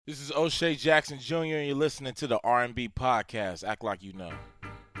This is O'Shea Jackson Jr. and you're listening to the R&B podcast. Act like you know.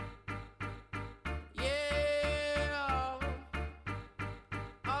 Yeah.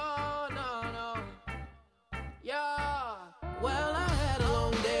 Oh, no. Yeah. Well, I had a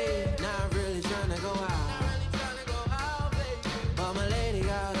long day. Not really trying to go out. But my lady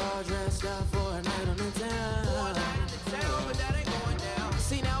got all dressed up for a night on the town. But that ain't going down.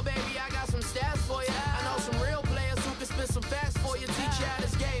 See now, baby, I got some stats for you. I know some real players who can spit some facts for you. Teach you how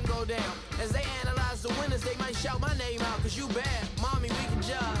this game go down. As they analyze the winners, they might shout my name out. Cause you bad, mommy, we can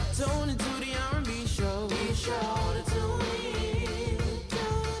judge. Tune into the R&B show. Be sure to tune in.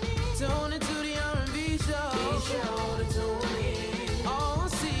 Tune into the R&B show. Be sure to tune in. All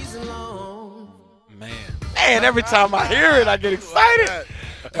season long. Man, every time I hear it, I get excited.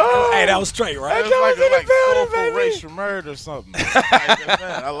 Hey, that was straight, right? It's like Ray Shermerd or something.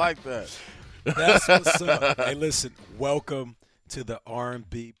 I like that. That's what's up. Hey, listen, welcome to the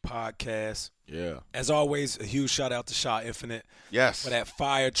R&B podcast. Yeah. As always, a huge shout out to Shaw Infinite. Yes. For that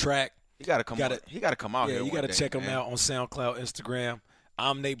fire track. He got to come out Yeah, here. you got to check him out on SoundCloud, Instagram.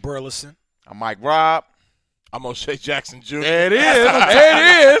 I'm Nate Burleson. I'm Mike Robb. I'm O'Shea Jackson Jr. There it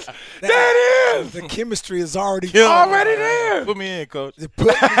is. There it is. The chemistry is already there. Put me in, coach. Put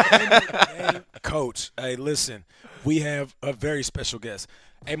me in the game. Coach, hey, listen, we have a very special guest.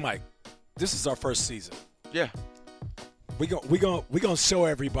 Hey, Mike, this is our first season. Yeah. We gonna show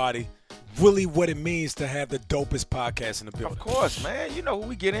everybody really what it means to have the dopest podcast in the building. Of course, man. You know who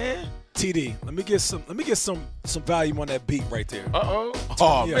we get in. TD, let me get some volume on that beat right there. Uh-oh.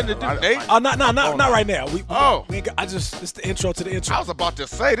 Oh, You finna do, Nate? Not right now. Oh. It's the intro to the intro. I was about to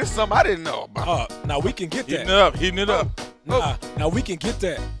say, this is something I didn't know about. Now we can get that. Heating it up. Now we can get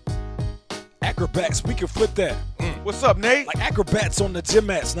that. Acrobats, we can flip that. What's up, Nate? Like acrobats on the gym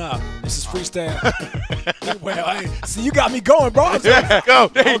mats. Nah, this is freestyle. Well, hey, see, you got me going, bro. Yeah,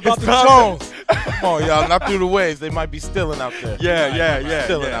 go. I was about to Jones. Come on, y'all. Not through the waves. They might be stealing out there. Yeah.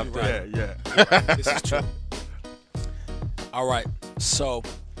 Stealing out there. Yeah. This is true. All right, so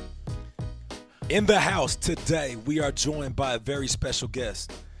in the house today, we are joined by a very special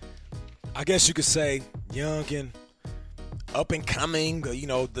guest. I guess you could say young and up and coming,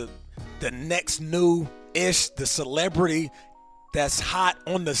 the next new-ish, the celebrity that's hot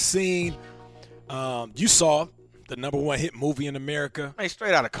on the scene. You saw the #1 hit movie in America. Man,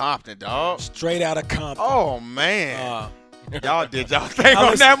 straight out of Compton, dog. Straight out of Compton. Oh, man. Y'all did y'all thing Now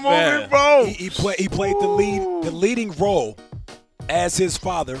on listen, that movie, man. bro. He played the leading role as his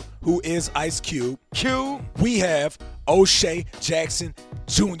father, who is Ice Cube. Q. We have O'Shea Jackson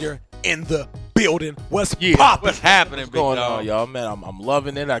Jr. in the building. What's Yeah. poppin'? What's happening, What's big going dog? on, y'all? Man, I'm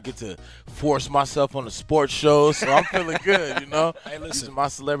loving it. I get to force myself on the sports shows, so I'm feeling good, you know? Hey, listen. This is my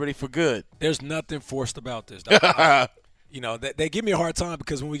celebrity for good. There's nothing forced about this. dog. They give me a hard time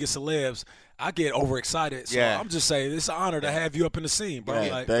because when we get celebs, I get overexcited. So Yeah. I'm just saying it's an honor to have you up in the scene, bro.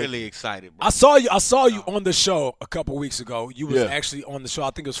 Yeah, Like, Really excited, bro. I saw you on the show a couple weeks ago. You was Yeah. actually on the show.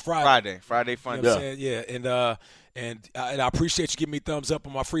 I think it was Friday. Friday You fun. know what I'm saying? Yeah. And I appreciate you giving me thumbs up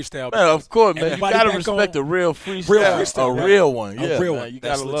on my freestyle. Man, of course, man. You Everybody got to back respect on- a real freestyle. Real freestyle, a right? real one. Yeah, A real man, one. You got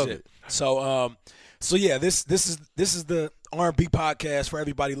That's to love legit. it. So yeah, this is the R&B podcast for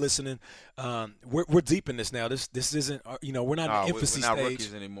everybody listening. We're deep in this now. This isn't we're not in the infancy we're not stage.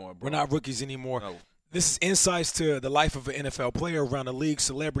 rookies anymore, bro. We're not rookies anymore. No. This is insights to the life of an NFL player around the league,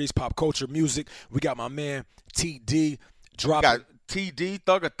 celebrities, pop culture, music. We got my man TD We dropping. got TD,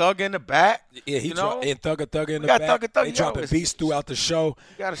 Thugger in the back. Yeah, he you know? and Thugger in the got back. Thugger. They Yo, dropping it's- beats throughout the show.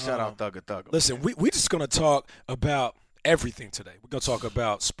 You got to shout out Thugger. Listen, we just gonna talk about everything today. We're gonna talk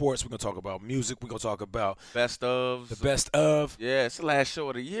about sports. We're gonna talk about music. We're gonna talk about Best of. the best of. Yeah, it's the last show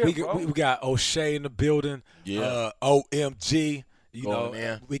of the year, bro. We got O'Shea in the building. Yeah. OMG. Going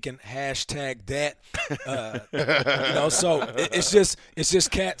in. We can hashtag that. So it's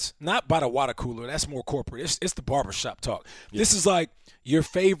just cats, not by the water cooler. That's more corporate. It's the barbershop talk. Yeah. This is like your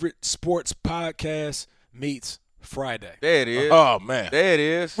favorite sports podcast meets Friday. There it is. Oh, man. There it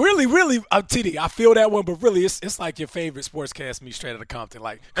is. Really, TD, I feel that one, but really, it's like your favorite sportscast meets straight out of Compton.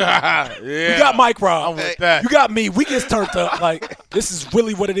 Like, Yeah. you got Mike Robb. I'm with that. You got me. We get turned up. Like, this is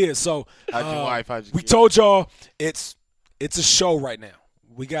really what it is. So, How'd your wife? How'd your we kid? told y'all it's a show right now.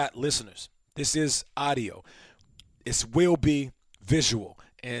 We got listeners. This is audio. It will be visual,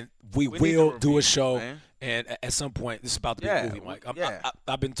 and we need will to do review, a show. man. And at some point, this is about to be a Yeah, movie, Mike. yeah.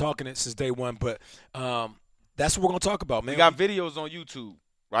 I've been talking it since day one, but that's what we're gonna talk about, man. We got videos on YouTube,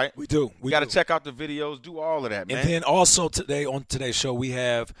 right? We do. We got to check out the videos, do all of that, man. And then also today on today's show, we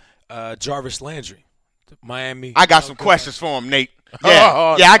have Jarvis Landry, Miami. I got some questions for him, Nate.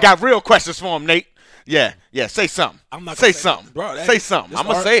 Yeah, I got real questions for him, Nate. Yeah. Say something. I'm not say gonna something. Bro, say something. I'm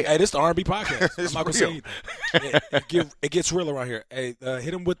gonna say it. Hey, this the R&B podcast. I'm It's not gonna say real. anything. It gets real around here. Hey,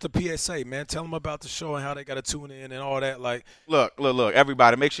 hit them with the PSA, man. Tell them about the show and how they got to tune in and all that. Like, Look,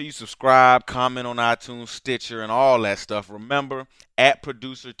 everybody, make sure you subscribe, comment on iTunes, Stitcher, and all that stuff. Remember, at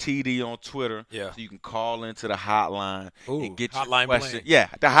Producer TD on Twitter, Yeah. so you can call into the hotline Ooh, and get hotline your question. bling. Yeah,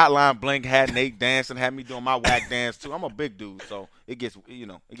 the hotline bling had Nate dancing, had me doing my whack dance too. I'm a big dude, so it gets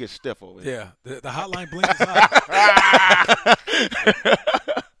stiff over here. yeah, the hotline blink is hot.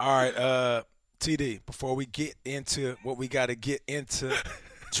 All right, TD, before we get into what we got to get into,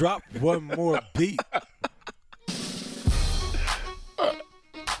 drop one more beat.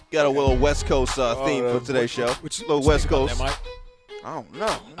 Got a little West Coast theme for today's show. What you Little West think about Coast. that, Mike? I don't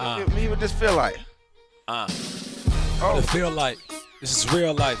know. Me what this feel like? What it feel like? This is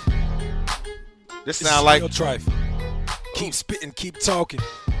real life. This This sound is like real trife. Keep spitting, keep talking.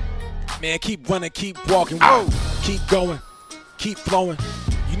 Man, keep running, keep walking. Ow. Keep going, keep flowing.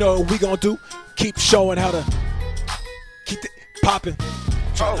 You know what we gonna do? Keep showing how to keep it popping.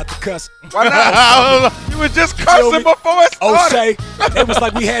 Try not to cuss. why not? You were just cursing me? before it started. O'Shea, it was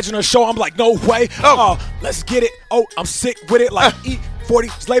like we had you on a show. I'm like, no way. Oh. Oh, let's get it. Oh, I'm sick with it. Like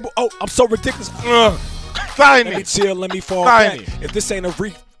E40's label. Oh, I'm so ridiculous. Sign Let me me. chill. Let me fall Sign back. me. If this ain't a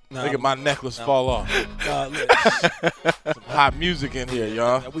Look at my necklace fall off. look, Some hot music in here,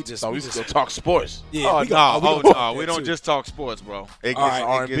 y'all. Yeah, we just- so we we just- just gonna talk sports. yeah, Oh, we gonna we that don't too. just talk sports, bro. It gets, All right,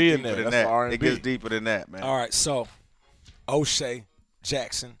 R&B it gets in deeper there. than That's that. R&B. It gets deeper than that, man. All right, so O'Shea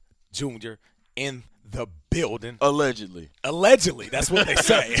Jackson Jr. in the building. Allegedly. Allegedly, that's what they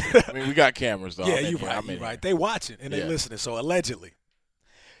say. I mean, we got cameras though. yeah, I'm in you're here. right. I'm in You're here. right. They watching and they Yeah. listening. So allegedly,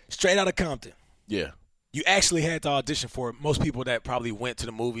 straight out of Compton. Yeah. You actually had to audition for it. Most people that probably went to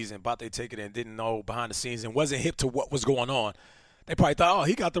the movies and bought their ticket and didn't know behind the scenes and wasn't hip to what was going on. They probably thought, oh,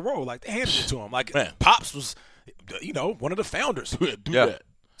 he got the role. Like, they handed it to him. Like, Man. Pops was, one of the founders. Do Yeah. that.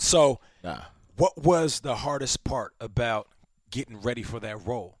 So, Nah. what was the hardest part about getting ready for that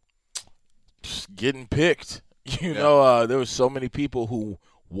role? Just getting picked. You know, there were so many people who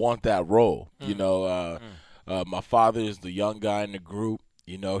want that role. You know, my father is the young guy in the group.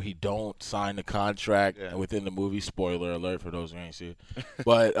 You know, he don't sign the contract within the movie. Spoiler alert for those who ain't see it.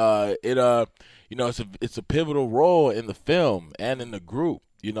 But it's a pivotal role in the film and in the group.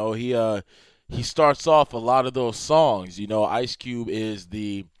 You know, he starts off a lot of those songs. You know, Ice Cube is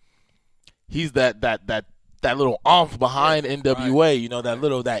he's that little oomph behind NWA. right. You know,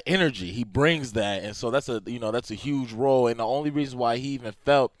 that energy. He brings that, and so that's a huge role. And the only reason why he even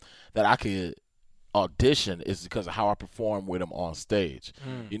felt that I could audition is because of how I perform with him on stage.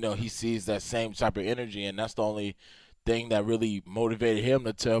 You know, he sees that same type of energy, and that's the only thing that really motivated him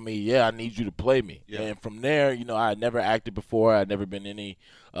to tell me, yeah, I need you to play me. Yeah. And from there, you know, I had never acted before. I had never been in any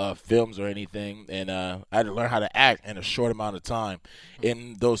films or anything, and I had to learn how to act in a short amount of time.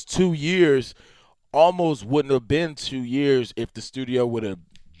 In those 2 years, almost wouldn't have been 2 years if the studio would have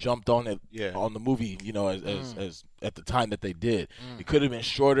jumped on it on the movie, you know, as at the time that they did. It could have been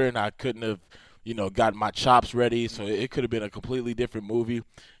shorter, and I couldn't have, you know, got my chops ready, so it could have been a completely different movie.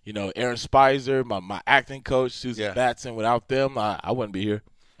 You know, Aaron Spicer, my acting coach, Susan Batson, without them, I wouldn't be here.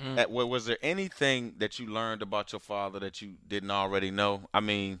 Was there anything that you learned about your father that you didn't already know? I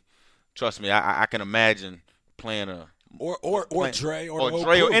mean, trust me, I can imagine playing a Or Dre or the whole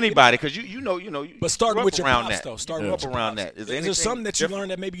Dre or crew. anybody, because you know. But starting grew up with your around pops, that. though. Starting You with grew your up around pops. that. Is there anything something that you different?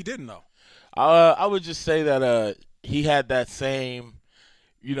 learned that maybe you didn't know? I would just say that he had that same,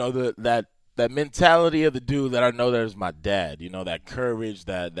 you know, that mentality of the dude that I know that is my dad. You know, that courage,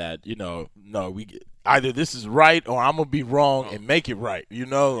 that you know, either this is right or I'm gonna be wrong and make it right. You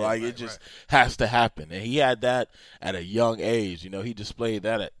know, it just has to happen. And he had that at a young age. You know, he displayed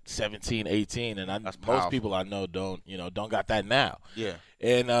that at 17, 18, and most people I know don't got that now. Yeah.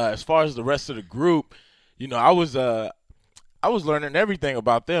 And as far as the rest of the group, you know, I was learning everything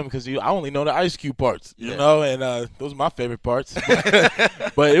about them because I only know the Ice Cube parts, you know, and those are my favorite parts.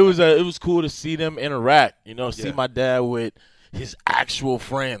 But it was cool to see them interact, you know, see my dad with his actual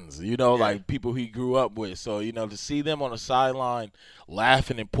friends, you know, like people he grew up with. So, you know, to see them on the sideline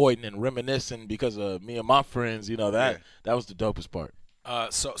laughing and pointing and reminiscing because of me and my friends, you know, that was the dopest part.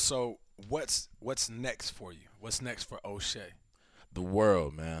 So what's next for you? What's next for O'Shea? The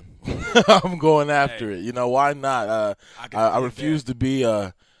world, man. I'm going after it. You know, why not? I refuse to be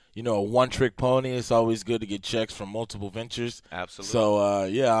a one-trick pony. It's always good to get checks from multiple ventures. Absolutely. So,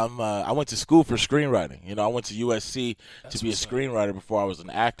 I went to school for screenwriting. You know, I went to USC to be a screenwriter before I was an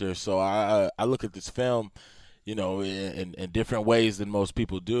actor. So I look at this film, you know, in different ways than most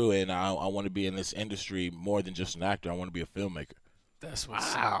people do, and I want to be in this industry more than just an actor. I want to be a filmmaker. That's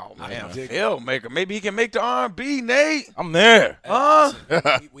what's Wow, up. man, I dig it. filmmaker. Maybe he can make the R&B, Nate. I'm there. Huh?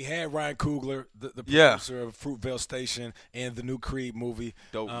 We had Ryan Coogler, the Yeah. producer of Fruitvale Station and the new Creed movie.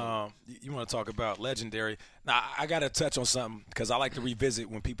 Dope. You want to talk about legendary. Now, I got to touch on something because I like to revisit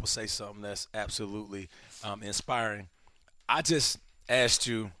when people say something that's absolutely inspiring. I just asked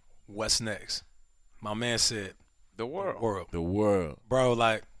you, what's next? My man said, The world. The world. Bro,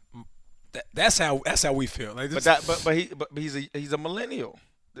 like, that's how we feel. Like, But he's a millennial.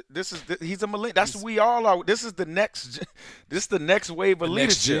 He's a millennial. That's what we all are. This is the next wave of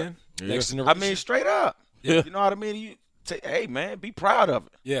next leadership. gen, next I generation. mean, straight up. Yeah. You know what I mean? You say, hey man, be proud of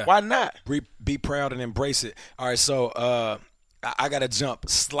it. Yeah. Why not? Be proud and embrace it. All right, so I got to jump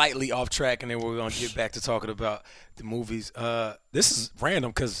slightly off track, and then we're going to get back to talking about the movies. This is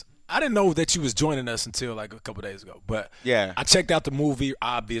random because I didn't know that you was joining us until like a couple days ago. But Yeah. I checked out the movie,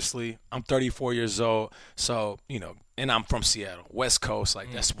 obviously. I'm 34 years old, so, and I'm from Seattle, West Coast.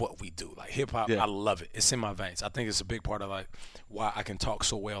 Like, that's what we do. Like, hip-hop, Yeah. I love it. It's in my veins. I think it's a big part of, like, why I can talk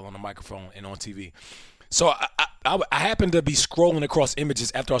so well on the microphone and on TV. So I happened to be scrolling across images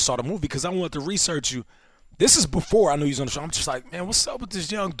after I saw the movie because I wanted to research you. This is before I knew he was on the show. I'm just like, man, what's up with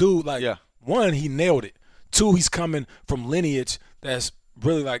this young dude? Like, Yeah. one, he nailed it. Two, he's coming from lineage that's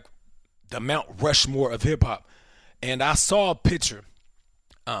really like the Mount Rushmore of hip hop. And I saw a picture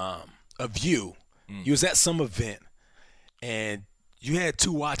of you. You was at some event, and you had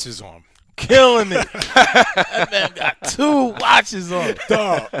 2 watches on. Killing it. That man got 2 watches on.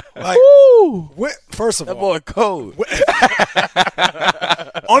 Dog, like, Woo! first of That all, boy cold.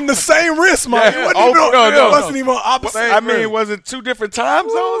 on the same wrist, man. Yeah. It wasn't even on- No. it wasn't even on opposite. I mean, was it 2 different time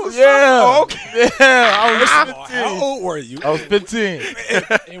zones? or Yeah. something? Oh, okay. Yeah. I was How 15. old were you? I was 15.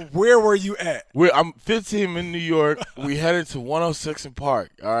 And where were you at? I'm 15 in New York. We headed to 106 in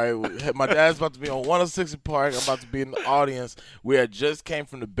Park. All right. My dad's about to be on 106 in Park. I'm about to be in the audience. We had just came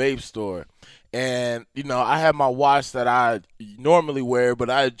from the Babe store. And, I had my watch that I normally wear, but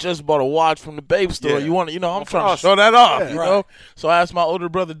I had just bought a watch from the Babe store. Yeah. I'm trying to show that off, Yeah, you right. know? So I asked my older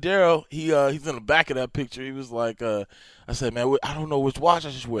brother, Daryl. He's in the back of that picture. He was like, I said, man, I don't know which watch I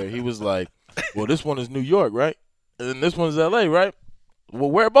should wear. He was like, well, this one is New York, right? And then this one's L.A., right? Well,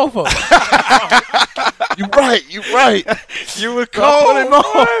 wear both of them. You right. You were Put cold. him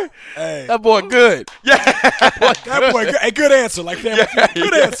on. Hey, That boy good. that boy, good answer. Like, family,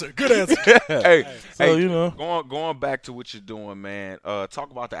 good answer. Hey, So, going back to what you're doing, man.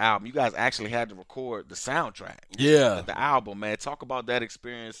 Talk about the album. You guys actually had to record the soundtrack. Yeah. The album, man. Talk about that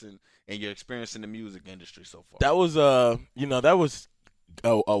experience and your experience in the music industry so far. That was that was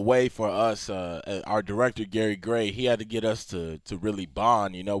a way for us, our director Gary Gray. He had to get us to really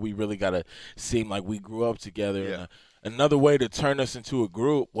bond. We really got to seem like we grew up together. Yeah. And another way to turn us into a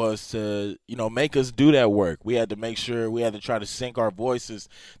group was to make us do that work. We had to make sure we had to try to sync our voices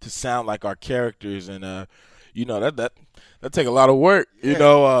to sound like our characters, and that take a lot of work.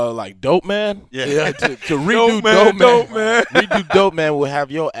 Like Dope Man. Yeah. To redo Dope Man. Redo Dope Man will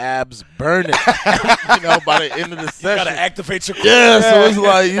have your abs burning. By the end of the session. Gotta activate your Yeah, so it's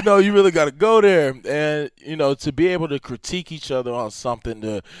like, you really got to go there. And, to be able to critique each other on something,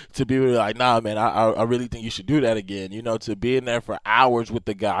 to be really like, nah, man, I really think you should do that again. To be in there for hours with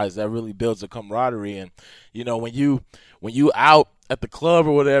the guys, that really builds a camaraderie. And, when you out at the club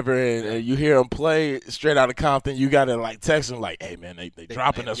or whatever and you hear them play straight out of Compton, you got to, like, text them like, hey, man, they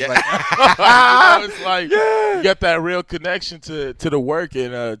dropping us right now. It's like you got that real connection to the work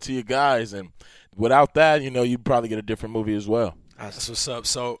and to your guys. And without that, you'd probably get a different movie as well. That's what's up.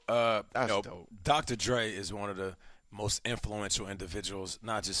 So, dope. Dr. Dre is one of the most influential individuals,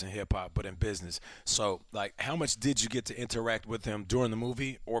 not just in hip hop, but in business. So, like, how much did you get to interact with him during the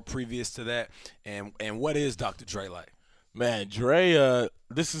movie or previous to that? And what is Dr. Dre like? Man, Dre,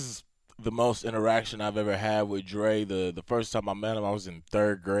 this is the most interaction I've ever had with Dre. The first time I met him, I was in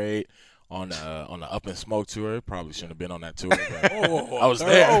 3rd grade on the Up in Smoke tour. Probably shouldn't have been on that tour, but I was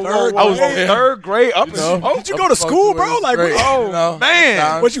there. I was there. 3rd grade up in Smoke. Did you go to school, bro? Like,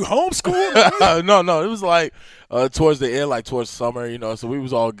 man. was you homeschooled? No, it was like towards the end, like towards summer, so we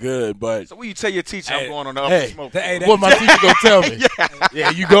was all good. But So when you tell your teacher I'm going on the Up hey, in Smoke. what my teacher gonna tell me? Yeah,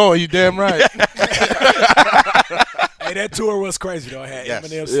 you going? You damn right. Hey, that tour was crazy though. It had Yes.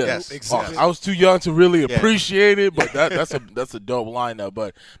 Eminem, Yes. Snoop, Exhibit. I was too young to really appreciate it, but that's a dope lineup.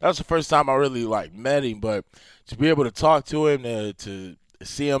 But that was the first time I really met him. But to be able to talk to him, to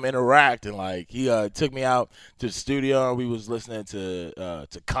see him interact, and he took me out to the studio and we was listening to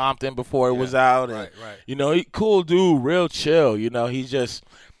Compton before it was out. And, right. He cool dude, real chill. He just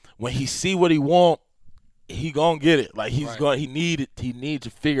when he see what he want, he gonna get it. Like he need to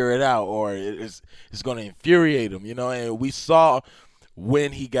figure it out, or it's gonna infuriate him. And we saw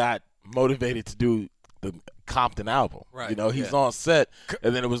when he got motivated to do the Compton album. Right. You know, he's on set,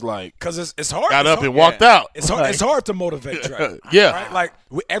 and then it was like, because it's hard. got it's up hard, and walked out. It's hard. It's hard to motivate Dre. Yeah. Right? Like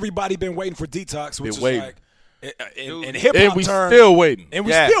everybody been waiting for Detox, which Been is waiting. like in hip And hop we terms, still waiting. and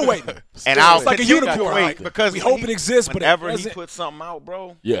we Yeah. still waiting. And I'll it's like a continue to unicorn. wait Like, because we when hope it exists, but whenever it he doesn't. puts something out,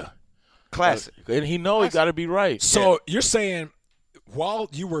 bro, Yeah. classic. And he know he got to be right. So you're saying while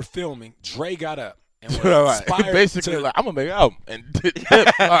you were filming, Dre got up and was Right. inspired Basically, to, like, I'm gonna make an album, and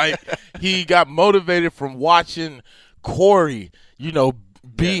like he got motivated from watching Corey, you know,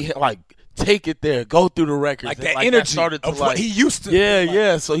 be like take it there, go through the records, like and, that like, energy started to of like what he used to. Yeah, like,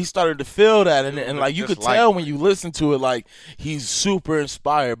 yeah. So he started to feel that, and like you just could like tell it. when you listen to it, like he's super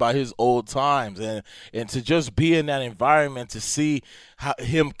inspired by his old times, and to just be in that environment, to see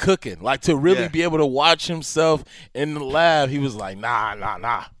him cooking, like to really Yeah. be able to watch himself in the lab. He was like, nah,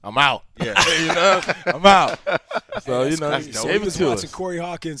 I'm out. Yeah. You know, I'm out. So you know, that's he dope. So he gave it was to watching us. Corey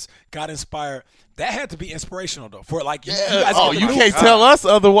Hawkins, got inspired. That had to be inspirational though. For like, you Yeah. guys Oh, get you the can't news. tell us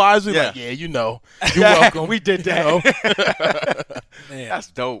otherwise. We're Yeah. like, yeah, you know, you're welcome. We did You that. know? Man,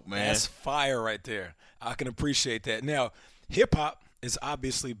 That's dope, man. that's fire right there. I can appreciate that. Now, hip hop is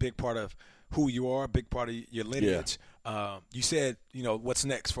obviously a big part of who you are, a big part of your lineage. You said, you know, what's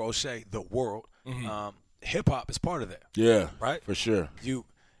next for O'Shea? The world. Hip hop is part of that, Yeah, right? for sure. You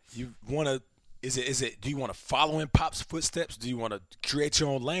want to. Is it? Do you want to follow in Pop's footsteps? Do you want to create your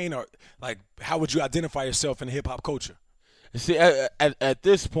own lane, or like how would you identify yourself in hip hop culture? See, at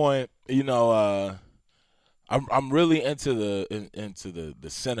this point, you know, I'm really into the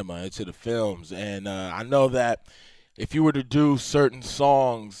cinema, into the films, and I know that if you were to do certain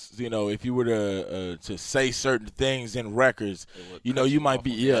songs, you know, if you were to say certain things in records, you know, you might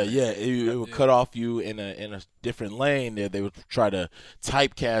be it would cut off you in a different lane. They would try to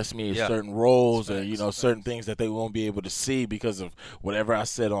typecast me in certain roles, or you know, certain things that they won't be able to see because of whatever I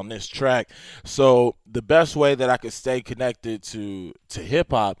said on this track. So the best way that I could stay connected to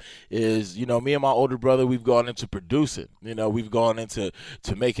hip hop is, you know, me and my older brother, we've gone into producing. You know, we've gone into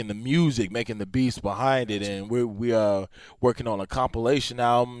making the music, making the beats behind it, and we are working on a compilation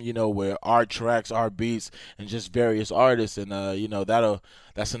album, you know, where our tracks, our beats, and just various artists, and you know,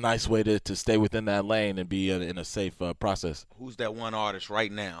 that's a nice way to stay within that lane and be in a safe process. Who's that one artist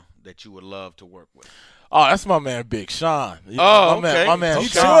right now that you would love to work with? Oh, that's my man, Big Sean. Oh, my man, okay.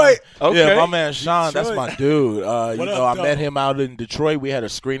 Sean. Detroit. Okay. Yeah, my man Sean. That's Detroit. my dude. You What know, up, I met though? him out in Detroit. We had a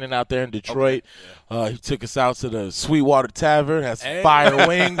screening out there in Detroit. He took us out to the Sweetwater Tavern. Has some Hey. fire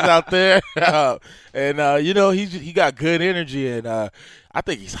wings out there, and you know, he got good energy, and I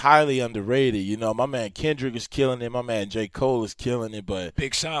think he's highly underrated. You know, my man Kendrick is killing it. My man J. Cole is killing it, but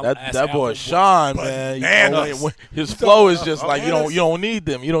Big Sean. that album boy was Sean, man, you know, bananas. when his flow is just like you bananas. don't need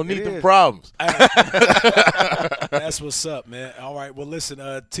them. You don't need them is. problems. That's what's up, man. All right. Well, listen,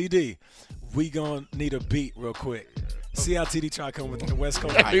 TD, we gonna need a beat real quick. See how TD try to come with the West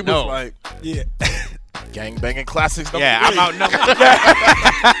Coast. He was know. like Yeah. gang banging classics. Yeah, I'm outnumbered.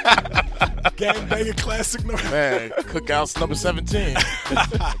 Gang banging classic number. Man, cookouts number 17.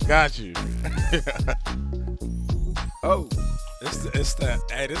 Got you. Oh. It's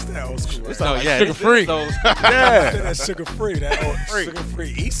that old school. Right? No, yeah, Sugar free. Those, Yeah. That sugar free. That old sugar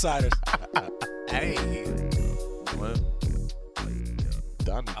free East Siders. Hey.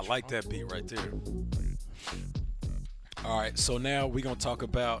 Done. I like that beat right there. All right, so now we're gonna talk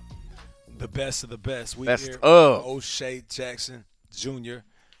about the best of the best. We Best here, of. O'Shea Jackson Jr.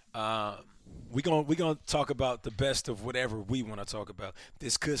 We're gonna talk about the best of whatever we want to talk about.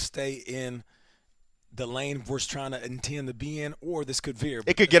 This could stay in the lane we're trying to intend to be in, or this could veer.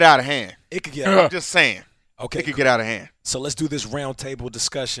 it could get out of hand. It could get I'm just saying. okay. It could get out of hand. So let's do this round table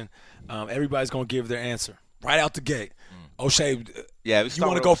discussion. Everybody's gonna give their answer right out the gate. O'Shea, Yeah, you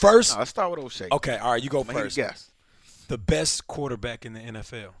want to go first? No, let's start with O'Shea. Okay, all right, you go Let me first. guess. The best quarterback in the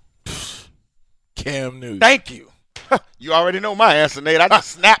NFL. Cam Newton. Thank you. You already know my answer, Nate. I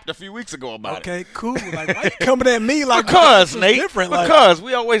just snapped a few weeks ago about it. Okay, cool. Like, why you coming at me like Because, this is Nate, different? Like, because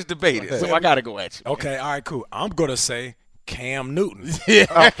we always debate it, so I got to go at you. okay, all right, cool. I'm gonna say Cam Newton,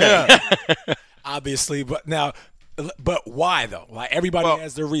 Yeah. obviously, but why though? Like everybody Well-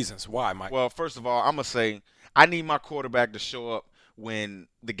 has their reasons. Why, Mike? Well, first of all, I'm going to say I need my quarterback to show up when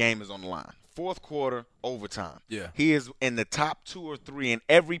the game is on the line. Fourth quarter, overtime. Yeah. He is in the top 2 or 3 in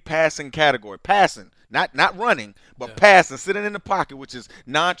every passing category. Passing, not running, but passing, sitting in the pocket, which is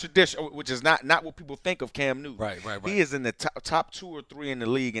non-traditional, which is not what people think of Cam Newton. Right. He is in the top 2 or 3 in the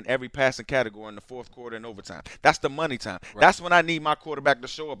league in every passing category in the fourth quarter and overtime. That's the money time. Right. That's when I need my quarterback to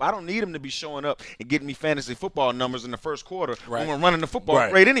show up. I don't need him to be showing up and getting me fantasy football numbers in the first quarter when we're running the football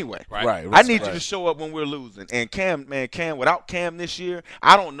great anyway. Right. I need you to show up when we're losing. And Cam, without Cam this year,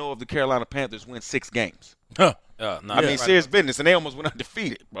 I don't know if the Carolina Panthers win 6 games. No, I mean, serious business, and they almost went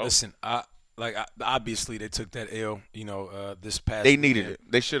undefeated, bro. Listen, obviously they took that L, this past They needed weekend.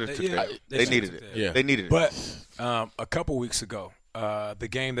 it. They should have took that. They needed it. Yeah. They needed it. But a couple weeks ago, the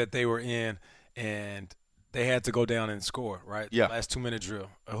game that they were in, and they had to go down and score, right? Yeah. The last 2-minute drill.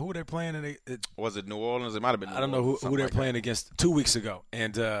 Who were they playing? And Was it New Orleans? It might have been New I don't know Orleans, who they're like playing against 2 weeks ago.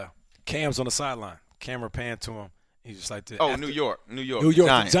 And Cam's on the sideline. Camera panned to him. He's just like this. Oh, New York,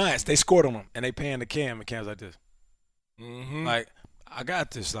 Giants. The Giants. They scored on him, and they panned to Cam, and Cam's like this. Mm-hmm. Like, I got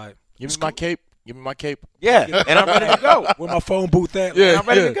this. Like, Give me my cape. Yeah, and I'm ready to go. where my phone booth at? Yeah. I'm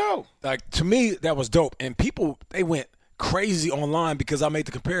ready to go. Like, to me, that was dope. And people, they went crazy online because I made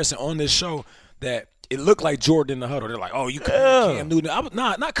the comparison on this show that it looked like Jordan in the huddle. They're like, oh, you Cam Newton. I was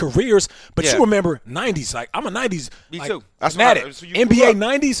not careers, but you remember 90s. Like, I'm a 90s. Me like, too. That's fanatic. what NBA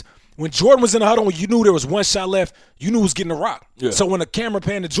 90s, when Jordan was in the huddle, when you knew there was one shot left, you knew he was getting the rock. Yeah. So when the camera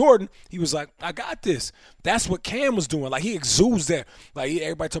panned to Jordan, he was like, I got this. That's what Cam was doing. Like, he exudes that. Like,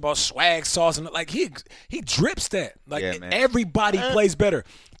 everybody talk about swag sauce. And like, he drips that. Like, everybody plays better.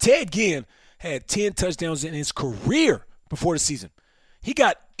 Ted Ginn had 10 touchdowns in his career before the season. He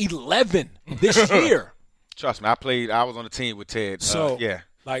got 11 this year. Trust me, I was on the team with Ted. So,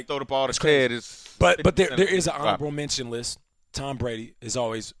 like, throw the ball to Ted is. But there is an honorable mention list. Tom Brady is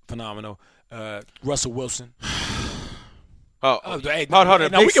always phenomenal. Russell Wilson. Hold on. Big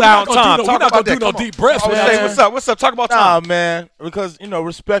We're sound Tom. We're not going to do no deep breaths. What's up? Talk about Tom. Nah, man, because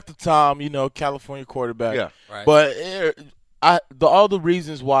respect to Tom, California quarterback. Yeah, right. But all the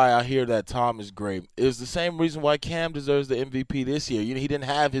reasons why I hear that Tom is great is the same reason why Cam deserves the MVP this year. He didn't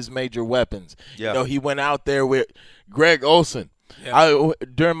have his major weapons. Yeah. He went out there with Greg Olsen. Yeah.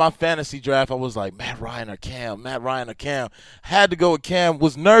 During my fantasy draft, I was like, Matt Ryan or Cam. Had to go with Cam.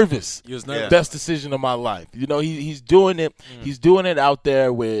 Was nervous. He was nervous. Best decision of my life. He's doing it. He's doing it out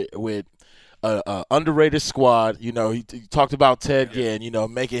there with underrated squad. He talked about Ted Ginn,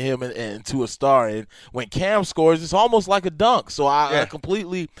 making him into a star. And when Cam scores, it's almost like a dunk. So I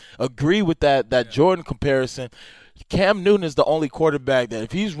completely agree with that Jordan comparison. Cam Newton is the only quarterback that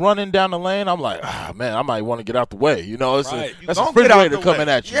if he's running down the lane, I'm like, man, I might want to get out the way. That's a refrigerator coming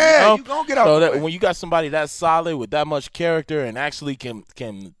at you. Yeah, you gonna get out the way. When you got somebody that solid with that much character and actually can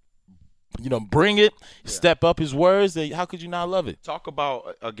bring it, step up his words, then how could you not love it? Talk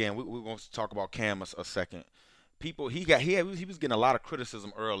about again. We're going to talk about Cam a second. People, he was getting a lot of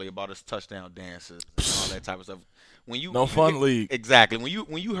criticism early about his touchdown dances and all that type of stuff. League. Exactly.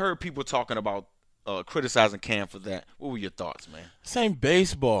 When you heard people talking about criticizing Cam for that, what were your thoughts, man? Same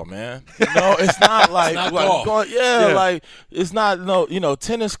baseball, man. It's not like like it's not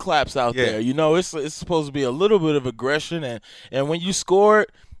tennis claps out there. It's supposed to be a little bit of aggression, and when you score it,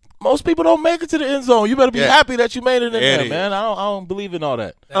 most people don't make it to the end zone. You better be happy that you made it in there, man. I don't believe in all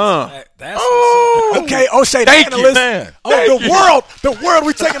that. That's okay, O'Shea, thank you, man. The world,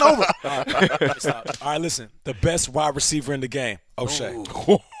 we taking over. All right, listen. The best wide receiver in the game, O'Shea.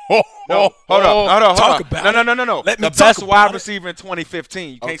 No, hold on. Talk about it. No. Let me the best wide it. receiver in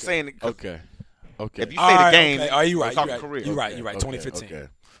 2015. You can't say anything. Okay. If you say the game, you're right. career. You're right. 2015. Okay.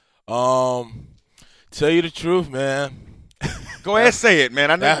 Tell you the truth, man. Go ahead, say it,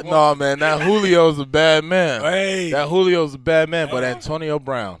 man. That Julio's a bad man. Hey. That Julio's a bad man, but Antonio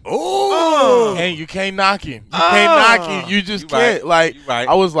Brown. Oh. And you can't knock him. You can't knock him. You just can't. Right.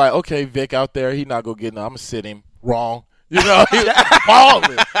 I was like, okay, Vic out there, he not going to get no. I'm going to sit him. Wrong. He's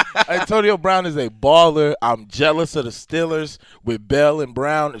balling. Antonio Brown is a baller. I'm jealous of the Steelers with Bell and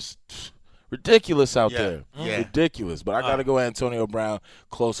Brown. It's ridiculous out there. Yeah. Ridiculous. But I got to go Antonio Brown,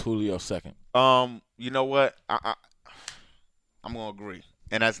 close Julio second. You know what? I'm going to agree.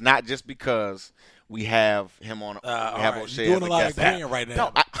 And that's not just because we have him on. We have O'Shea. You're doing a lot of agreeing right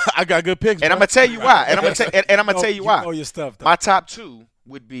now. No, I got good picks. And I'm going to tell you why. And I'm going to tell you why. You know your stuff, though. My top two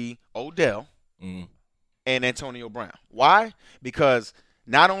would be Odell and Antonio Brown. Why? Because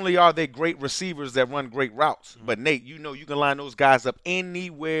Not only are they great receivers that run great routes, but Nate, you can line those guys up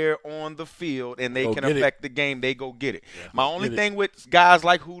anywhere on the field and they can affect the game. They go get it. Yeah, my only thing with guys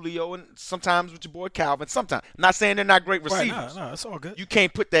like Julio and sometimes with your boy Calvin, sometimes, I'm not saying they're not great receivers. Right, no, it's all good. You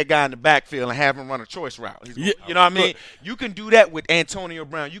can't put that guy in the backfield and have him run a choice route. You know what I mean? You can do that with Antonio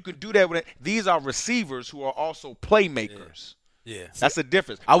Brown. You can do that with – these are receivers who are also playmakers. Yeah. That's the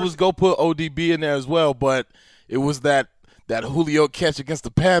difference. I was going to put ODB in there as well, but it was that Julio catch against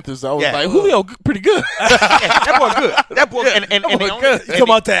the Panthers. I was like, Julio, pretty good. That boy good. That boy good. Come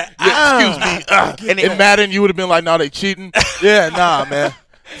about that. Excuse me. In Madden, you would have been like, no, they cheating. Yeah, nah, man.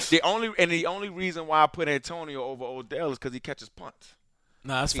 The only reason why I put Antonio over Odell is because he catches punts.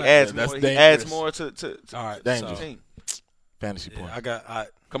 No, that's he adds more to all right, the team. Fantasy point.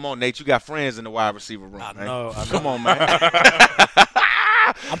 Come on, Nate. You got friends in the wide receiver room. I know. Come on, man.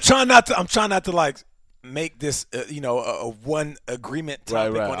 I'm trying not to like make this, a one agreement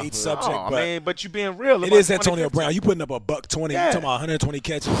topic on each subject. But you being real. It is Antonio Brown. You putting up $120. Yeah. You talking about 120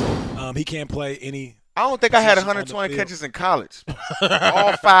 catches. He can't play any. I don't think I had 120 catches in college.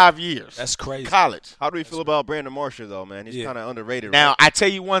 All 5 years. That's crazy. College. How do we feel about Brandon Marshall, though, man? He's kind of underrated. Now, I tell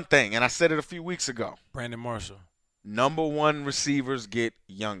you one thing, and I said it a few weeks ago. Brandon Marshall. Number one receivers get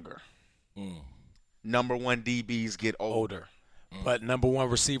younger. Number one DBs get older. But number one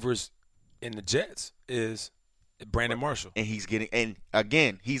receivers in the Jets is Brandon Marshall, and he's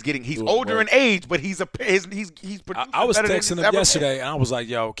older in age, but he's I was texting him yesterday, and I was like,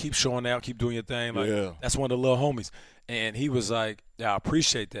 "Yo, keep showing out, keep doing your thing." Like that's one of the little homies, and he was like, "Yeah, I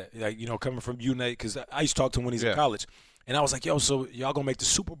appreciate that." Like coming from you, Nate, because I used to talk to him when he's in college, and I was like, "Yo, so y'all gonna make the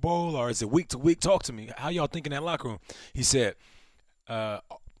Super Bowl, or is it week to week? Talk to me. How y'all think in that locker room?" He said, "Our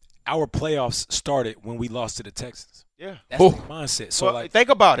playoffs started when we lost to the Texans." Yeah, that's the mindset. So think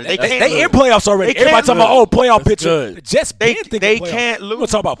about it. They in playoffs already. Everybody talking about playoff picture. The Jets they can't lose. We're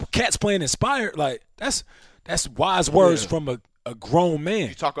talking about cats playing inspired. Like that's wise words from a grown man.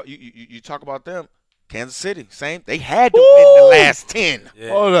 You talk about them. Kansas City, same. They had to win the last 10.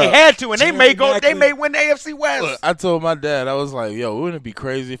 Yeah. They had to, and they may win the AFC West. Look, I told my dad, I was like, "Yo, wouldn't it be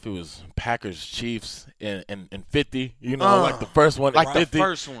crazy if it was Packers Chiefs in 50? Like the first one, like 50, the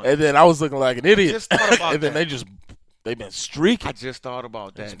first one." And then I was looking like an idiot. I just thought about and then they've been streaking. I just thought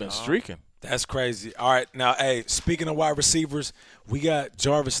about that. It's been streaking. That's crazy. All right, now, hey, speaking of wide receivers, we got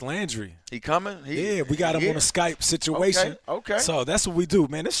Jarvis Landry. He coming? We got him on a Skype situation. Okay. So that's what we do,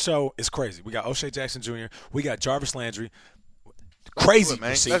 man. This show is crazy. We got O'Shea Jackson Jr. We got Jarvis Landry. Crazy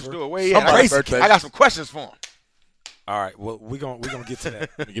man. receiver. Let's do it. I got some questions for him. All right. Well, we're gonna get to that.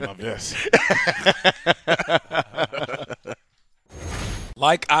 Let me get my best.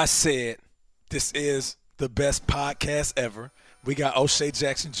 Like I said, this is the best podcast ever. We got O'Shea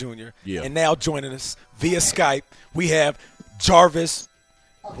Jackson Jr. Yeah. And now joining us via Skype, we have Jarvis,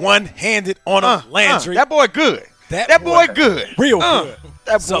 one-handed on a Landry. That boy good. That boy good. Real good.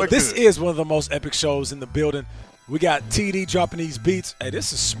 That boy this is one of the most epic shows in the building. We got TD dropping these beats. Hey,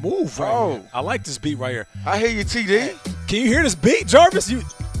 this is smooth right here. I like this beat right here. I hear you, TD. Can you hear this beat, Jarvis?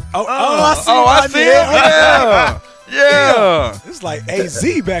 I see it. Yeah. It's like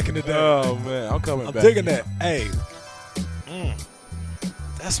AZ back in the day. Oh, man. I'm digging that. Hey.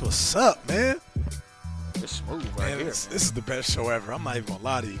 That's what's up, man. It's smooth right here. This is the best show ever. I'm not even going to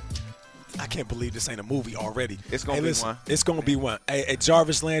lie to you. I can't believe this ain't a movie already. It's going to be one. It's going to be one. Hey,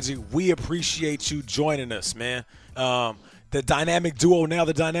 Jarvis Landry, we appreciate you joining us, man. The dynamic duo now,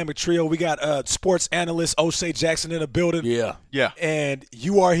 the dynamic trio. We got sports analyst O'Shea Jackson in the building. Yeah. And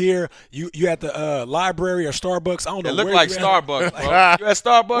you are here. You at the library or Starbucks. I don't know. It looked like Starbucks, bro. You at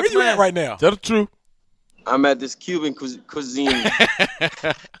Starbucks, Where you at right now? Tell the truth. I'm at this Cuban cuisine.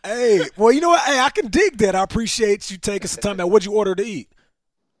 Hey, well, you know what? Hey, I can dig that. I appreciate you taking some time. Now, what'd you order to eat?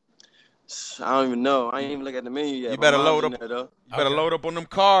 I don't even know. I ain't even look at the menu yet. You better load up. You better load up on them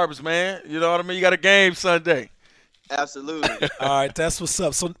carbs, man. You know what I mean? You got a game Sunday. Absolutely. All right, that's what's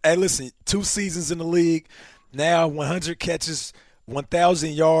up. So, hey, listen, 2 seasons in the league, now 100 catches,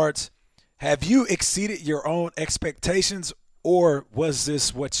 1,000 yards. Have you exceeded your own expectations, or was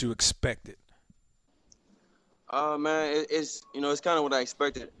this what you expected? Man, it's kind of what I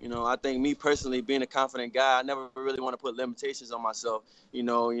expected. I think me personally, being a confident guy, I never really want to put limitations on myself.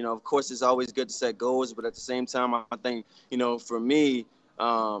 Of course, it's always good to set goals, but at the same time, I think, for me,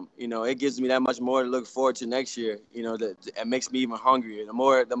 it gives me that much more to look forward to next year. That it makes me even hungrier. The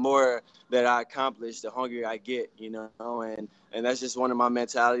more that I accomplish, the hungrier I get. And that's just one of my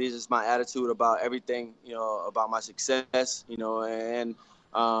mentalities. It's my attitude about everything. About my success. And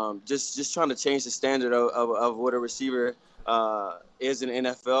just trying to change the standard of what a receiver is in the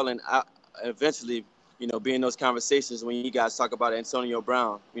NFL, and eventually, be in those conversations when you guys talk about Antonio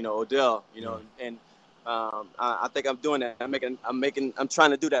Brown, Odell, and I think I'm doing that. I'm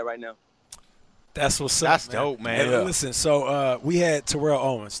trying to do that right now. That's what's up. That's man. dope, man. Hey, listen, so we had Terrell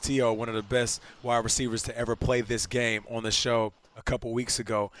Owens, T.O., one of the best wide receivers to ever play this game, on the show a couple weeks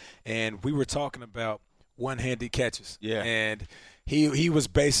ago, and we were talking about one-handed catches. Yeah. And he was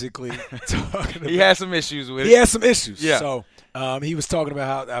basically talking about – He had some issues with it. He had some issues. Yeah. So he was talking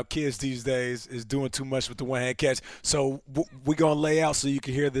about how kids these days is doing too much with the one-hand catch. So we're going to lay out so you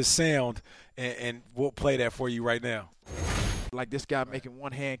can hear this sound, and we'll play that for you right now. Like this guy making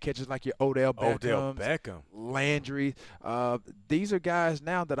one-hand catches like your Odell Beckham. Landry. These are guys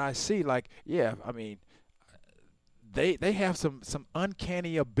now that I see like, yeah, I mean, they have some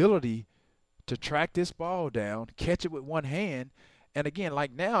uncanny ability to track this ball down, catch it with one hand. And again,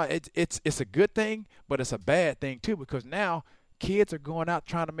 like now it's a good thing, but it's a bad thing too, because now kids are going out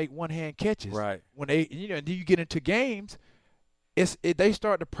trying to make one-hand catches. Right. When they, and you get into games, they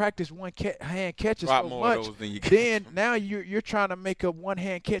start to practice one-hand catches so much. Then now you're trying to make a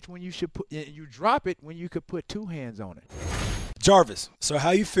one-hand catch when you should you drop it when you could put two hands on it. Jarvis, so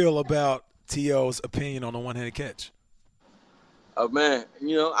how you feel about T.O.'s opinion on the one-handed catch? Oh man,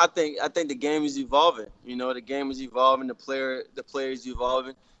 I think the game is evolving. The game is evolving. The player is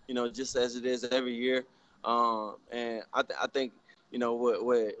evolving. Just as it is every year. And I think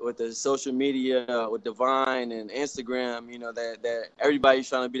with the social media, with the Vine and Instagram, that everybody's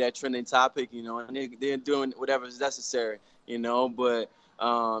trying to be that trending topic. And they're doing whatever is necessary. But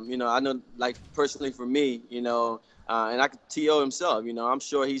I know, like personally for me, and T.O. himself, I'm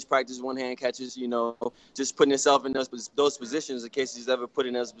sure he's practiced one-hand catches, just putting himself in those positions in case he's ever put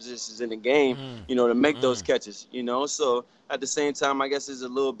in those positions in the game, to make those catches, So at the same time, I guess it's a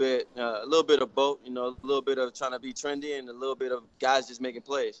little bit of both, a little bit of trying to be trendy and a little bit of guys just making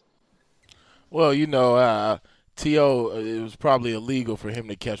plays. Well, T.O., it was probably illegal for him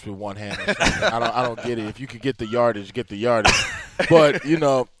to catch with one hand. I don't get it. If you could get the yardage, get the yardage. But,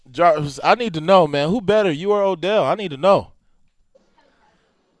 Jarvis, I need to know, man, who better, you or Odell? I need to know.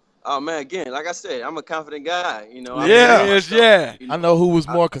 Oh, man, again, like I said, I'm a confident guy, Yeah. I know who was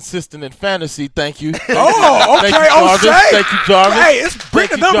more consistent in fantasy. Thank you. Oh, okay, Thank you, Jarvis. Hey, bring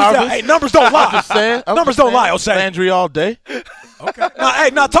the numbers down. Hey, numbers don't lie. Numbers don't lie, O'Shea. Landry all day. Okay.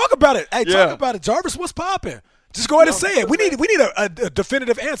 Now talk about it. Hey, talk about it. Jarvis, what's popping? Just go ahead and say it. We need a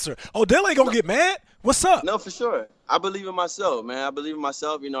definitive answer. Odell ain't gonna get mad. What's up? No, for sure. I believe in myself, man. I believe in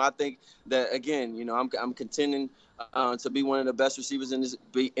myself. I think that again, I'm contending to be one of the best receivers in the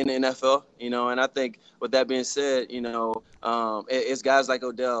NFL. And I think with that being said, it's guys like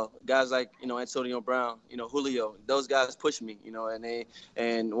Odell, guys like Antonio Brown, Julio. Those guys push me,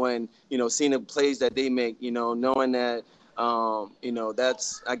 and when seeing the plays that they make, knowing that.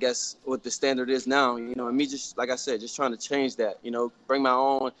 That's, I guess, what the standard is now, and me just, like I said, just trying to change that, bring my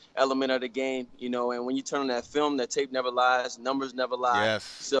own element of the game, and when you turn on that film, that tape never lies, numbers never lie. Yes.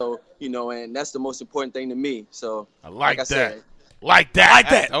 So, and that's the most important thing to me. So, I like that. Said, like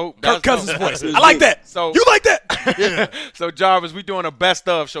that. Oh, Kirk Cousins' voice. I like that. So you like that? Yeah. So, Jarvis, we're doing a best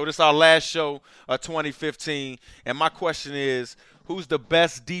of show. This is our last show of 2015. And my question is, who's the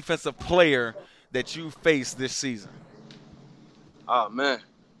best defensive player that you faced this season? Oh man.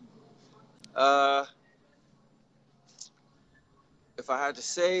 If I had to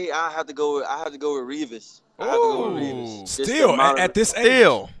say, I had to go with Revis. Still at this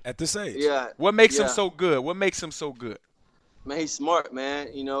age. Yeah. What makes him so good? What makes him so good? Man, he's smart, man.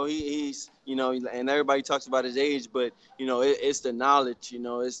 He's and everybody talks about his age, but it's the knowledge.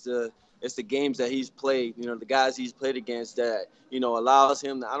 It's the games that he's played. The guys he's played against that allows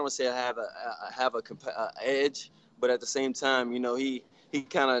him to, I don't want to say have a edge. But at the same time, he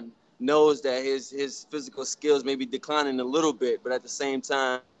kind of knows that his physical skills may be declining a little bit, but at the same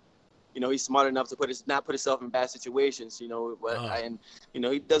time, he's smart enough to not put himself in bad situations. And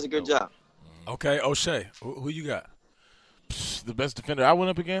he does a good job. Okay, O'Shea, who you got? The best defender I went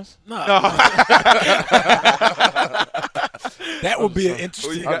up against? No. That would be an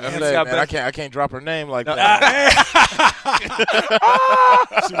interesting answer. I can't drop her name like that.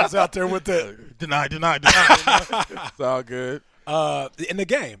 She was out there with the deny. It's all good. In the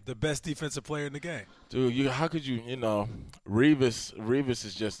game, the best defensive player in the game. Dude, how could you, Revis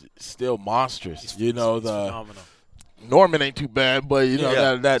is just still monstrous. He's phenomenal. Norman ain't too bad, but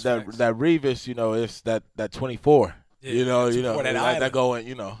that Revis, it's that 24. Yeah, that going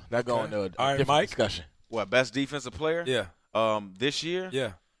to a different Mike? discussion. What, best defensive player? Yeah. This year?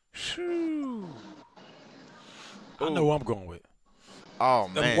 Yeah. Shoo. I know who I'm going with. Oh,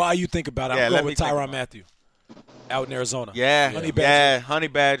 man. And while you think about it, I'm going with Tyrann Mathieu. out in Arizona. Yeah, Honey Badger. Honey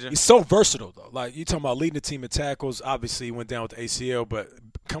Badger. He's so versatile, though. Like, you talking about leading the team in tackles. Obviously, he went down with the ACL, but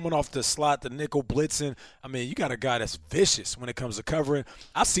coming off the slot, the nickel blitzing, I mean, you got a guy that's vicious when it comes to covering.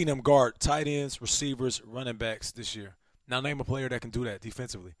 I've seen him guard tight ends, receivers, running backs this year. Now, name a player that can do that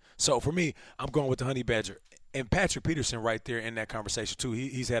defensively. So, for me, I'm going with the Honey Badger. And Patrick Peterson right there in that conversation, too.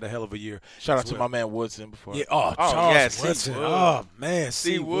 He's had a hell of a year. Shout out to my man Woodson before. Yeah. Charles Woodson. Oh, man.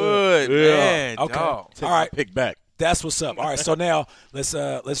 C. Wood. Yeah. Man, okay. dog. All right. Pick back. That's what's up. All right, so now let's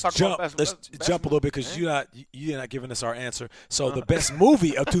jump. Let's jump a little bit because you're not giving us our answer. So the best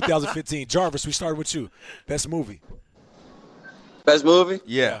movie of 2015, Jarvis. We started with you. Best movie. Best movie?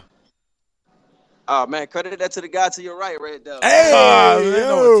 Yeah. Oh, man, credit that to the guy to your right there. Hey, you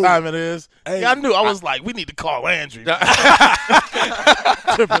know what time it is. Hey. Yeah, I knew. I was like, we need to call Landry. Tripping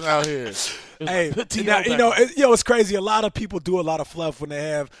out here. Hey, Like, now, it's crazy. A lot of people do a lot of fluff when they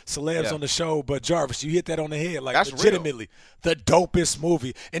have celebs on the show, but Jarvis, you hit that on the head. Like, that's legitimately the dopest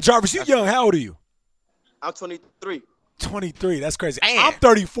movie. And Jarvis, you young. How old are you? I'm 23. 23. That's crazy. Man. I'm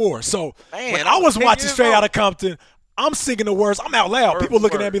 34. So when I was watching Straight Outta Compton, I'm singing the words. I'm out loud. People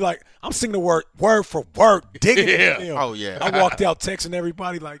looking at me like I'm singing the word for word, digging the film. Oh, yeah. I walked out texting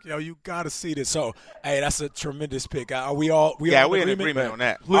everybody like, yo, you got to see this. So, hey, that's a tremendous pick. Are we all we're in agreement on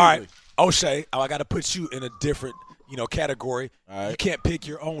that. All right. O'Shea, I got to put you in a different, category. All right. You can't pick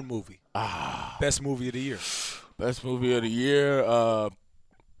your own movie. Best movie of the year. Best movie of the year. I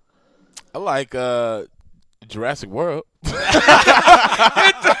like Jurassic World.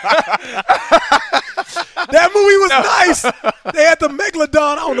 That movie was nice. They had the megalodon.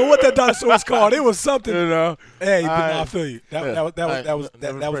 I don't know what that dinosaur was called. It was something. Hey, I feel you. That was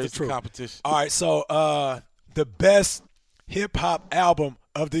the truth. Competition. All right, so the best hip hop album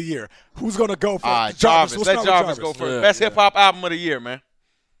of the year. Who's gonna go first? Jarvis. We'll Let Jarvis go first. Best hip hop album of the year, man.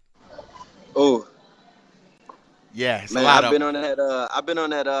 Oh. Yeah, it's Man, a lot I've been on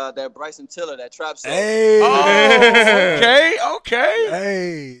that Bryson Tiller, that trap song. Hey. Okay.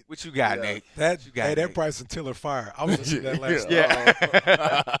 Hey. What you got, Nate? That Nate? Bryson Tiller fire. I was listening to that last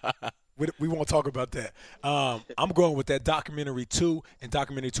night. We won't talk about that. I'm going with that documentary 2 and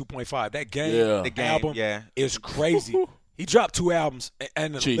documentary 2.5. That game, album is crazy. He dropped 2 albums,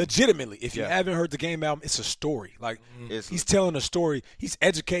 and legitimately, if you haven't heard the Game album, it's a story. Like, he's telling a story. He's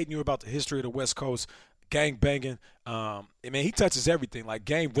educating you about the history of the West Coast, gang banging. Man, he touches everything. Like,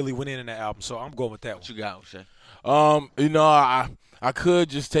 Game really went in that album, so I'm going with that one. What you got, O'Shea? I could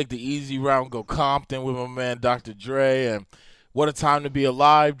just take the easy route and go Compton with my man Dr. Dre, and What a Time to Be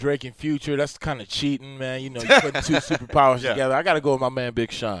Alive, Drake and Future. That's kind of cheating, man. You putting 2 superpowers together. I got to go with my man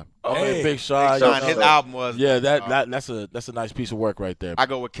Big Sean. Big Sean. His album was. Yeah, that's a nice piece of work right there. I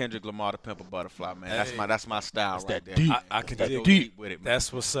go with Kendrick Lamar, The Pimp a Butterfly, man. That's my style right there. Deep. I can dig deep with it, man.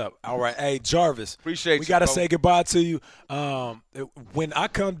 That's what's up. All right, hey Jarvis. Appreciate we you. got to bro. say goodbye to you. When I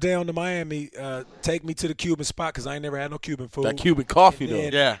come down to Miami, take me to the Cuban spot because I ain't never had no Cuban food. That Cuban coffee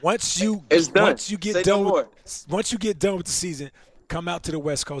though. Yeah. Once you get done with the season, come out to the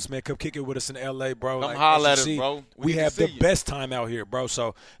West Coast, man. Come kick it with us in L.A., bro. Come holler at us, bro. We have the best time out here, bro.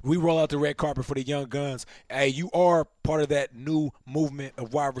 So we roll out the red carpet for the young guns. Hey, you are part of that new movement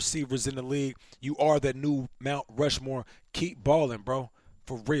of wide receivers in the league. You are the new Mount Rushmore. Keep balling, bro.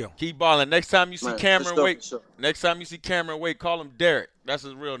 For real. Keep balling. Next time you see Cameron Wake, call him Derek. That's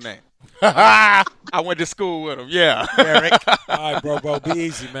his real name. I went to school with him. Yeah. Derek. All right, bro. Be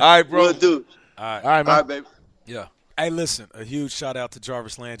easy, man. All right, bro. Will do. All right, man. All right, baby. Yeah. Hey, listen, a huge shout-out to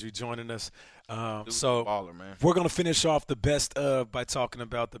Jarvis Landry joining us. So baller, man. We're going to finish off the best of by talking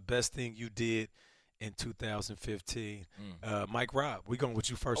about the best thing you did in 2015. Mike Robb, we're going with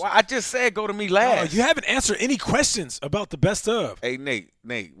you first. Well, I just said go to me last. You haven't answered any questions about the best of. Hey, Nate,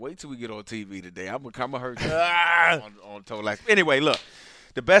 wait till we get on TV today. I'm going to hurt you on toe last. Anyway, look,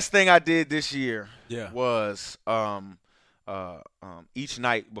 the best thing I did this year was each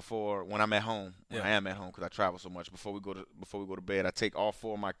night before when I'm at home, when I am at home because I travel so much, before we go to bed, I take all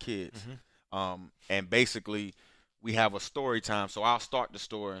 4 of my kids, and basically we have a story time. So I'll start the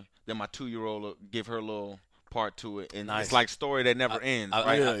story, then my 2-year-old will give her little part to it, and it's like story that never ends,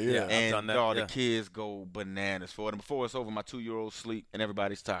 right? And the kids go bananas for it. And before it's over, my 2-year-old sleep and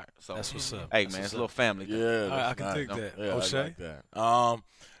everybody's tired. So that's what's up. Hey, man, it's a little family. Yeah, I can take that. Yeah, O'Shea? I like that.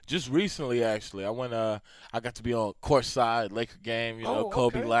 Just recently, actually, I went. I got to be on courtside Laker game.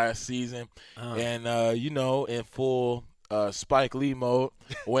 Kobe last season, and in full Spike Lee mode.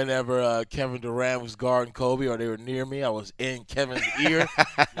 Whenever Kevin Durant was guarding Kobe or they were near me, I was in Kevin's ear,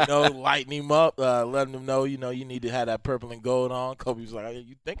 lighting him up, letting him know, you need to have that purple and gold on. Kobe was like, "Are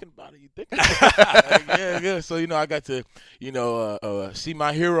you thinking about it? You thinking about it?" Like, yeah. So, I got to, see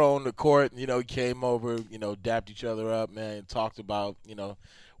my hero on the court. He came over, dapped each other up, man, and talked about,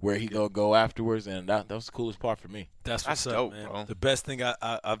 where he gonna go afterwards, and that was the coolest part for me. That's what's up, dope, man. Bro. The best thing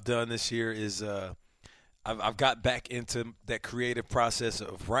I've done this year is I've got back into that creative process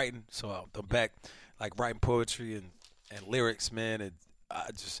of writing. So I'm back, like, writing poetry and lyrics, man. And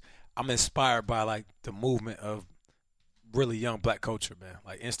I'm inspired by, like, the movement of really young black culture, man.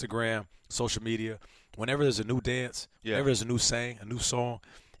 Like Instagram, social media. Whenever there's a new dance, whenever there's a new saying, a new song,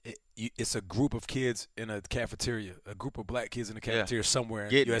 it's a group of kids in a cafeteria, a group of black kids in a cafeteria somewhere in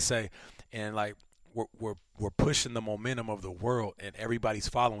the USA, and like we're pushing the momentum of the world, and everybody's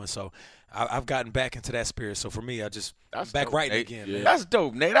following. So I've gotten back into that spirit. So for me, I'm back dope, writing Nate. again. Yeah. Man. That's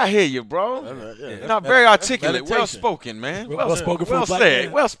dope, Nate. I hear you, bro. Not very articulate, well spoken, man. Well spoken for a black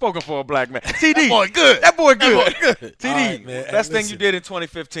man. Well spoken for a black man. TD, that boy good. TD, right, man. Best thing you did in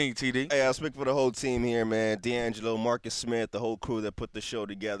 2015, TD. Hey, I speak for the whole team here, man. D'Angelo, Marcus Smith, the whole crew that put the show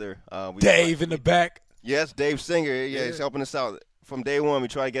together. Dave in the back. Yes, Dave Singer. Yeah, he's helping us out. From day one, we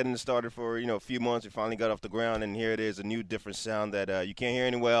tried getting it started for a few months. We finally got off the ground, and here it is, a new, different sound that you can't hear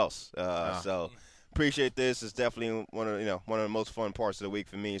anywhere else. So appreciate this. It's definitely one of the most fun parts of the week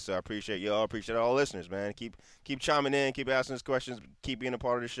for me. So I appreciate y'all. Appreciate all listeners, man. Keep chiming in, keep asking us questions, keep being a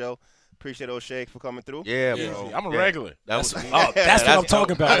part of the show. Appreciate O'Shea for coming through. Yeah, bro. I'm a regular. That's what I'm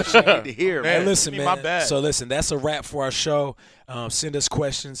talking about. To hear, man. Hey, listen, man. My bad. So listen, that's a wrap for our show. Send us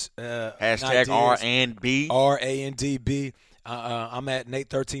questions. Hashtag R&B. R-A-N-D-B. I'm at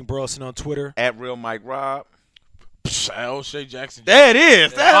Nate13 Burleson on Twitter. At Real Mike Rob. O'Shea Jackson. There it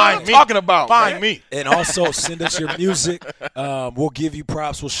is. That's what I'm talking about. Find me. And also send us your music. We'll give you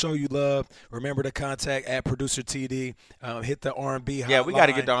props. We'll show you love. Remember to contact at Producer TD. Hit the R&B hotline. Yeah, we got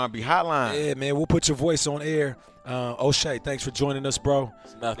to get the R&B hotline. Yeah, man. We'll put your voice on air. O'Shea, thanks for joining us, bro.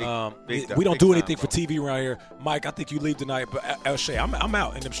 Nothing. We don't do anything for TV around here. Mike, I think you leave tonight. But O'Shea, I'm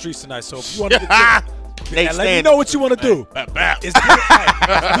out in them streets tonight. So if you want to let me know what you want to do. It's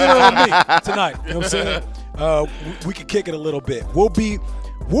dinner on me tonight. You know what I'm saying? We can kick it a little bit. We'll be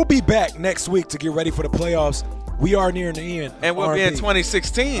back next week to get ready for the playoffs. We are nearing the end. And we'll R&B. be in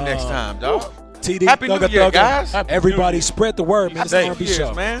 2016 next time, dog. TD, Happy New Year, guys. Everybody spread the word, man. It's an R&B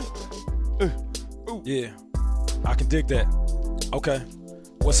show. Man. Yeah, I can dig that. Okay.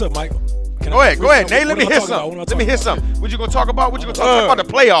 What's up, Mike? Go ahead, Nate. Let me hear something. What you gonna talk about? What you gonna talk about? The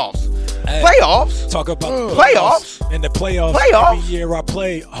playoffs. Hey, Playoffs? Talk about the playoffs. In the playoffs, Playoffs? every year I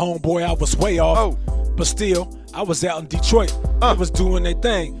play, homeboy, I was way off. But still, I was out in Detroit. They was doing their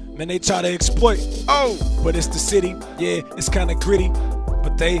thing. Man, they try to exploit. But it's the city. Yeah, it's kind of gritty.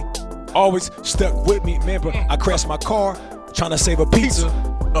 But they always stuck with me, man. But I crashed my car trying to save a pizza.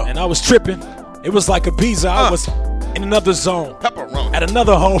 And I was tripping. It was like a pizza. I was in another zone. Pepperoni. At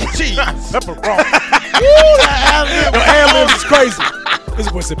another home. Cheese. Pepperoni. Your ad-libs is crazy. This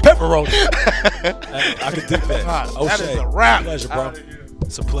boy said pepperoni. I can dig that. God, that is a wrap. Pleasure, bro.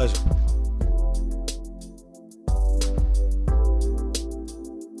 It's a pleasure.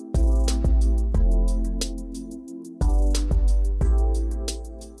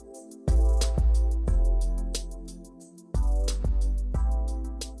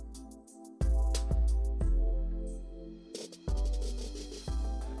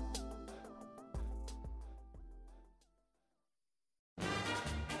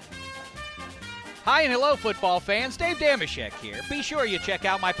 Hi and hello, football fans. Dave Damashek here. Be sure you check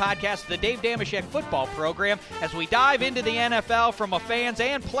out my podcast, The Dave Damashek Football Program, as we dive into the NFL from a fan's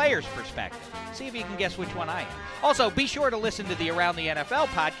and player's perspective. See if you can guess which one I am. Also, be sure to listen to the Around the NFL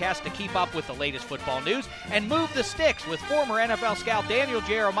podcast to keep up with the latest football news and move the sticks with former NFL scout Daniel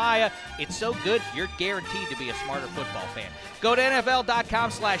Jeremiah. It's so good, you're guaranteed to be a smarter football fan. Go to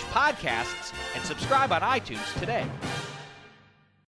NFL.com/podcasts and subscribe on iTunes today.